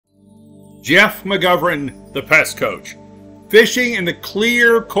Jeff McGovern, the Pest Coach, fishing in the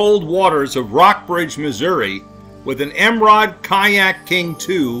clear, cold waters of Rockbridge, Missouri with an Emmrod Kayak King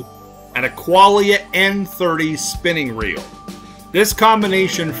 2 and a Qualia N30 spinning reel. This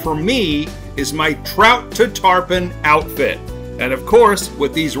combination for me is my trout to tarpon outfit. And of course,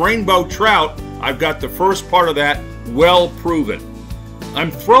 with these rainbow trout, I've got the first part of that well proven.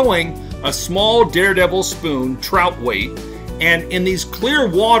 I'm throwing a small Daredevil spoon, trout weight, and in these clear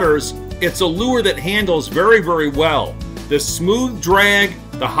waters, it's a lure that handles very, very well. The smooth drag,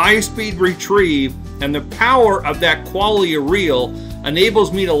 the high-speed retrieve, and the power of that Qualia reel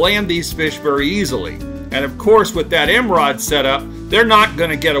enables me to land these fish very easily. And of course, with that Emmrod setup, they're not going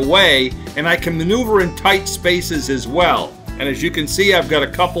to get away, and I can maneuver in tight spaces as well. And as you can see, I've got a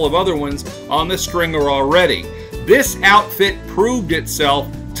couple of other ones on the stringer already. This outfit proved itself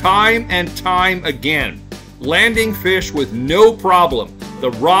time and time again, landing fish with no problem.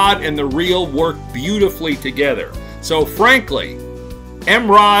 The rod and the reel work beautifully together. So frankly,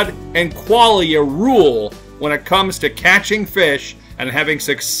 Emmrod and Qualia rule when it comes to catching fish and having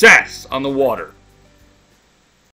success on the water.